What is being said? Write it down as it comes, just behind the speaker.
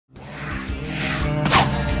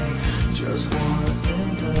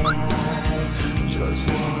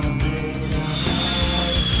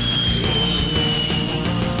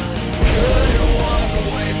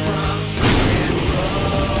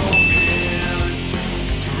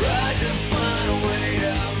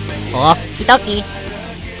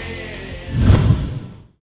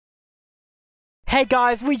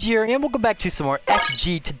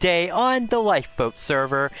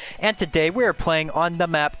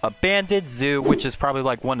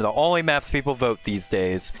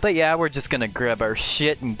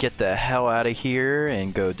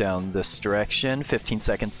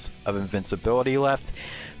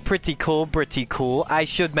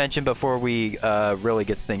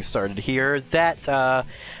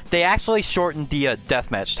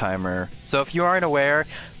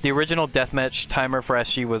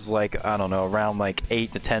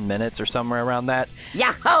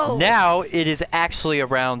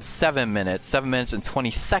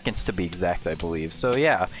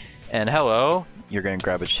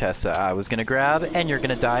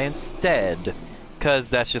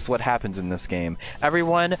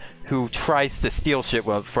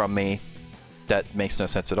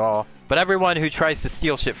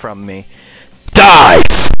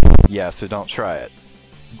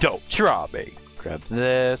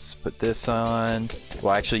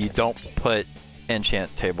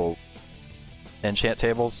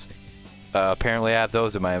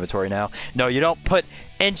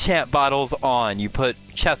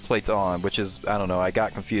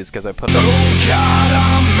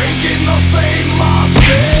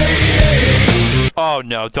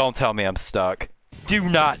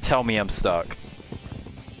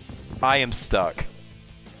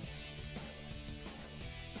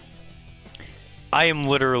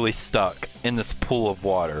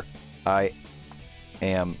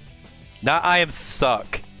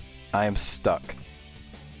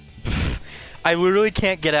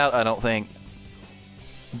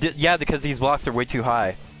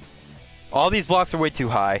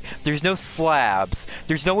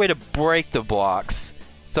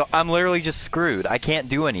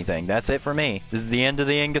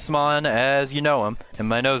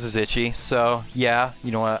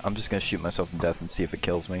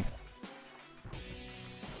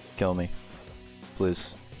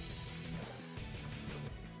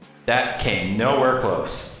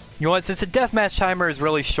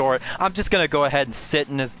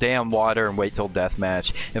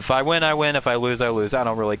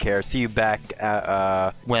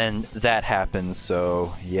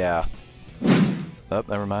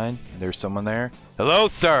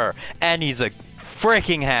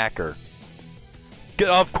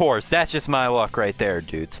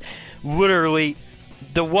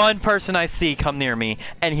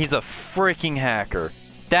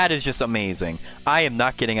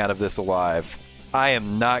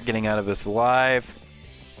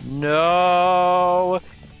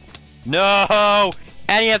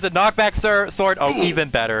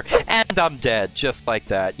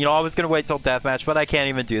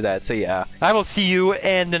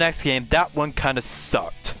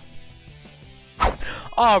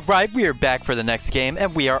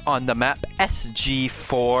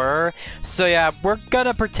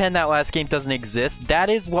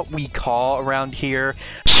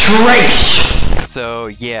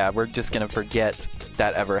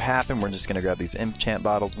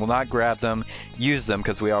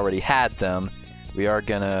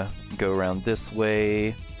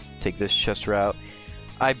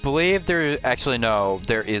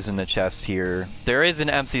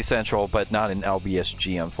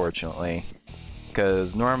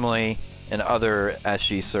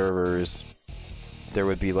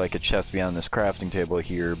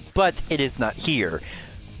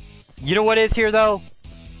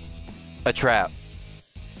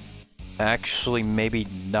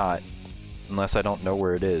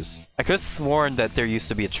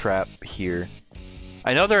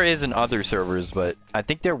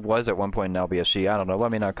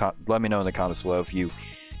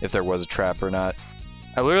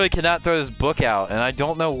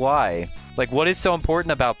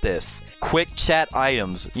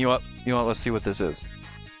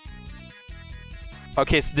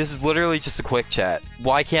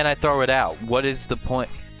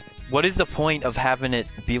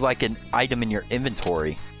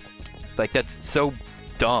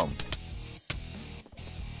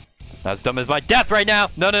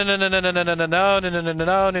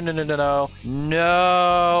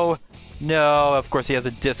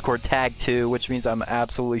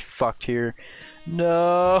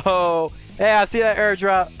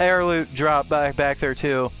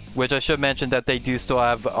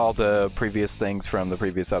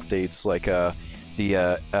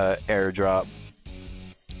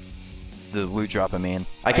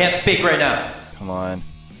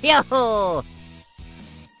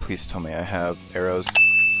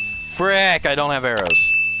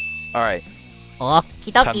Alright,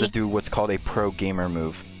 Okie time to dokie. do what's called a pro gamer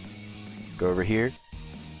move. Go over here.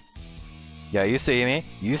 Yeah, you see me.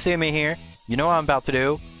 You see me here. You know what I'm about to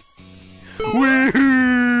do. Wee!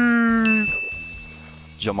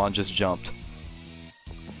 Jamon just jumped.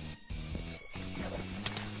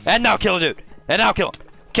 And now kill a dude! And now kill him!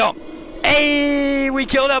 Kill him! Hey! We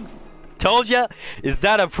killed him! Told ya! Is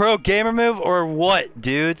that a pro gamer move or what,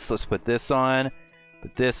 dudes? Let's put this on.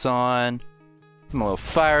 Put this on. I'm a little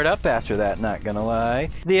fired up after that, not gonna lie.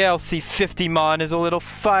 The LC50 mon is a little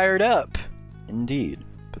fired up. Indeed.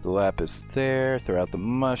 Put the lapis there. Throw out the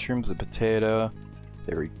mushrooms, the potato.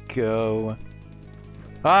 There we go.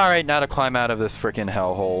 Alright, now to climb out of this freaking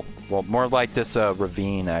hellhole. Well, more like this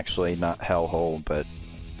ravine, actually, not hellhole, but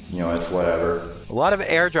you know, it's whatever. A lot of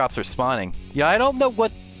airdrops are spawning. Yeah, I don't know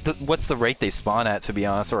what's the rate they spawn at, to be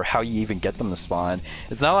honest, or how you even get them to spawn.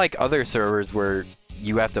 It's not like other servers where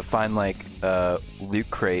you have to find like loot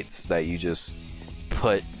crates that you just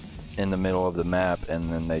put in the middle of the map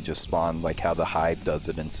and then they just spawn like how the Hive does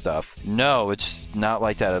it and stuff. No, it's not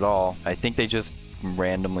like that at all. I think they just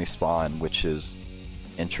randomly spawn, which is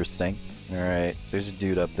interesting. Alright, there's a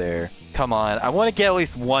dude up there. Come on, I want to get at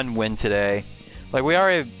least one win today. Like, we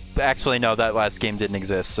already... Actually, no, that last game didn't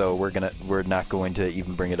exist, so we're not going to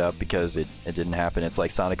even bring it up because it didn't happen. It's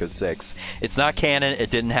like Sonic 06. It's not canon, it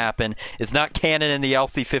didn't happen. It's not canon in the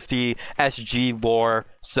LC50 SG lore,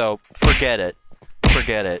 so forget it.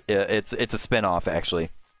 Forget it. It's a spin-off, actually.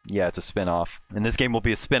 Yeah, it's a spin-off. And this game will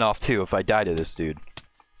be a spin-off, too, if I die to this dude.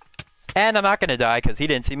 And I'm not gonna die, because he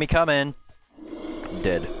didn't see me coming.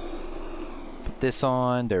 Dead. Put this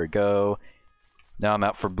on. There we go. Now I'm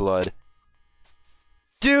out for blood.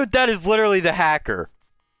 Dude, that is literally the hacker.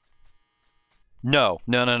 No.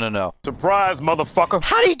 No, no, no, no. Surprise, motherfucker.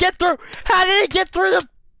 How did he get through? How did he get through the...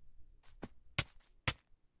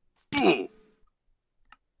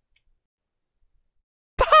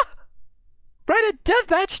 Right at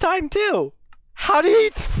deathmatch time, too. How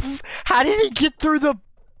did he get through the...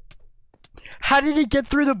 How did he get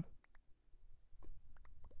through the...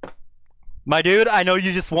 My dude, I know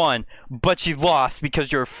you just won, but you lost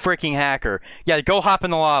because you're a freaking hacker. Yeah, go hop in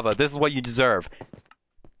the lava. This is what you deserve.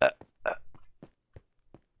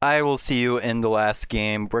 I will see you in the last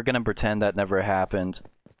game. We're gonna pretend that never happened.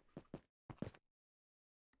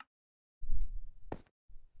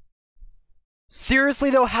 Seriously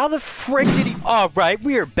though, how the frick did he... Alright,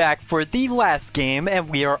 we are back for the last game, and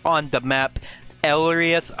we are on the map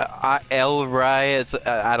Elrius, I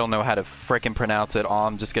don't know how to frickin' pronounce it. All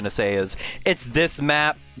I'm just gonna say is, it's this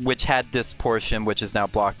map, which had this portion, which is now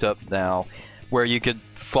blocked up now, where you could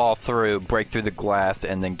fall through, break through the glass,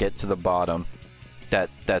 and then get to the bottom.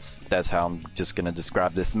 That's how I'm just gonna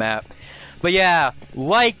describe this map. But yeah,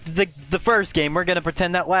 like the first game, we're gonna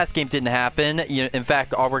pretend that last game didn't happen. In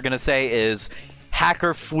fact, all we're gonna say is,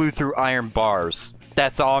 hacker flew through iron bars.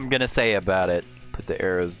 That's all I'm gonna say about it. Put the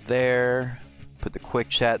arrows there. Put the quick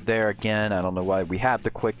chat there again. I don't know why we have the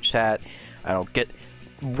quick chat. I don't get...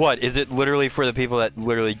 What? Is it literally for the people that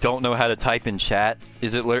literally don't know how to type in chat?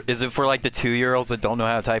 Is it for like the 2-year-olds that don't know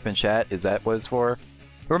how to type in chat? Is that what it's for? It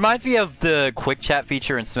reminds me of the quick chat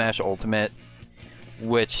feature in Smash Ultimate,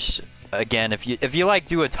 which, again, if you like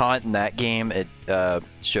do a taunt in that game, it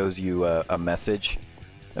shows you a message.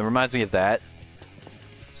 It reminds me of that.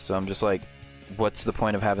 So I'm just like, what's the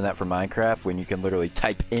point of having that for Minecraft when you can literally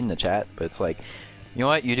type in the chat? But it's like, you know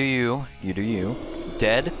what? You do you. You do you.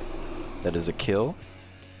 Dead. That is a kill.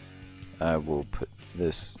 I will put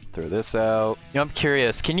this, throw this out. You know, I'm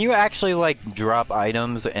curious. Can you actually, like, drop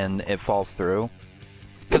items and it falls through?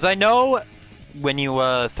 Because I know when you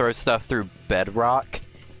throw stuff through Bedrock,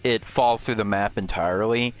 it falls through the map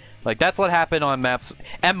entirely. Like, that's what happened on maps,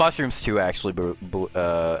 and Mushrooms too, actually,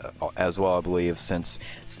 as well, I believe, since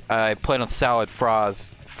I played on Salad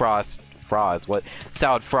Frost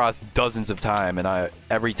dozens of times, and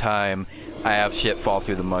every time I have shit fall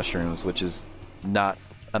through the mushrooms, which is I'm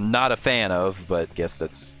not a fan of, but guess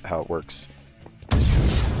that's how it works.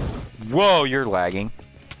 Whoa, you're lagging.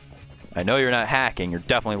 I know you're not hacking, you're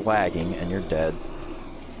definitely lagging, and you're dead.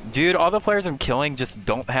 Dude, all the players I'm killing just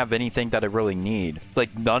don't have anything that I really need.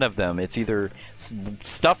 Like, none of them. It's either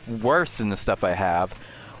stuff worse than the stuff I have,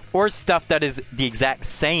 or stuff that is the exact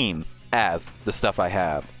same as the stuff I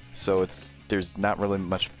have. So there's not really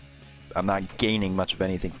much... I'm not gaining much of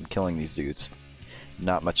anything from killing these dudes.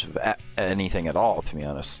 Not much of anything at all, to be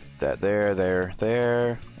honest. That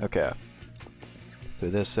there. Okay. Throw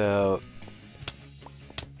this out.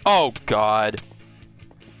 Oh, God.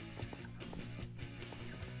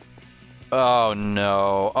 Oh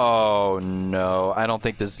no, oh no. I don't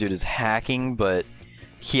think this dude is hacking, but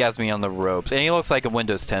He has me on the ropes. And he looks like a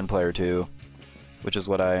Windows 10 player too. Which is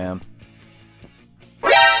what I am.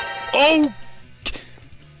 Oh!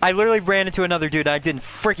 I literally ran into another dude and I didn't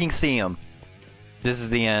freaking see him. This is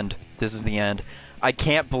the end. This is the end. I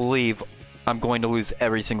can't believe I'm going to lose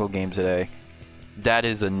every single game today. That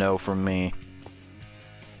is a no from me.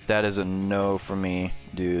 That is a no from me,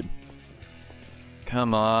 dude.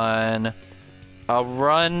 Come on. I'll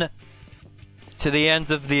run to the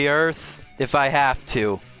ends of the earth if I have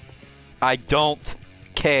to. I don't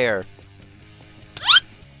care.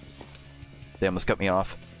 They almost cut me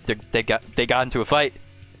off. They got into a fight.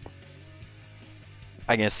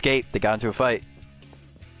 I can escape. They got into a fight.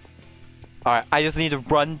 Alright, I just need to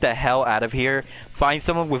run the hell out of here, find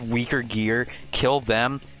someone with weaker gear, kill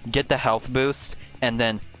them, get the health boost, and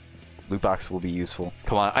then loot box will be useful.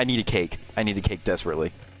 Come on, I need a cake. I need a cake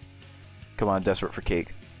desperately. Come on, desperate for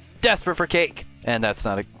cake. Desperate for cake! And that's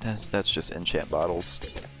not a... That's just enchant bottles.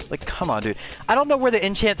 Like, come on, dude. I don't know where the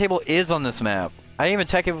enchant table is on this map. I didn't even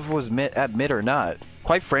check if it was at mid or not.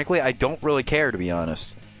 Quite frankly, I don't really care, to be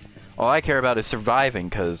honest. All I care about is surviving,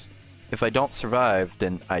 because if I don't survive,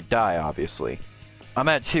 then I die, obviously. I'm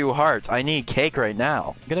at 2 hearts. I need cake right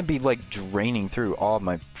now. I'm gonna be, like, draining through all of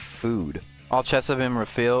my food. All chests have been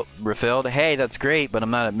refilled. Hey, that's great, but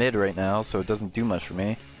I'm not at mid right now, so it doesn't do much for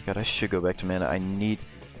me. God, I should go back to mid. I need...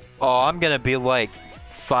 Oh, I'm gonna be, like,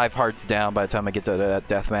 5 hearts down by the time I get to that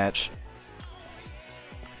deathmatch.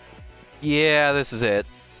 Yeah, this is it.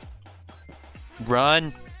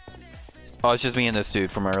 Run! Oh, it's just me and this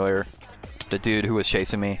dude from earlier. The dude who was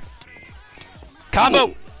chasing me. Combo!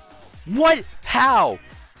 Ooh. What? How?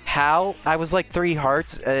 How? I was like 3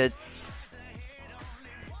 hearts.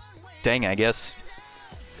 Dang, I guess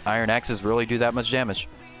iron axes really do that much damage.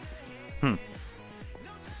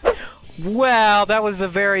 Well, that was a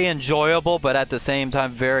very enjoyable, but at the same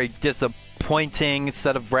time very disappointing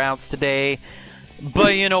set of rounds today.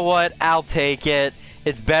 But you know what? I'll take it.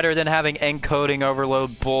 It's better than having encoding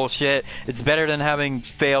overload bullshit. It's better than having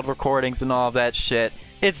failed recordings and all of that shit.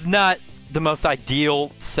 It's not the most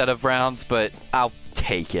ideal set of rounds, but I'll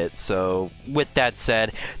take it. So, with that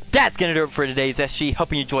said, that's gonna do it for today's SG.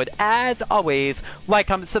 Hope you enjoyed. As always, like,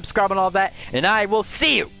 comment, subscribe, and all that. And I will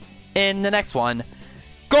see you in the next one.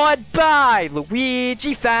 Goodbye,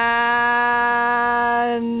 Luigi fans!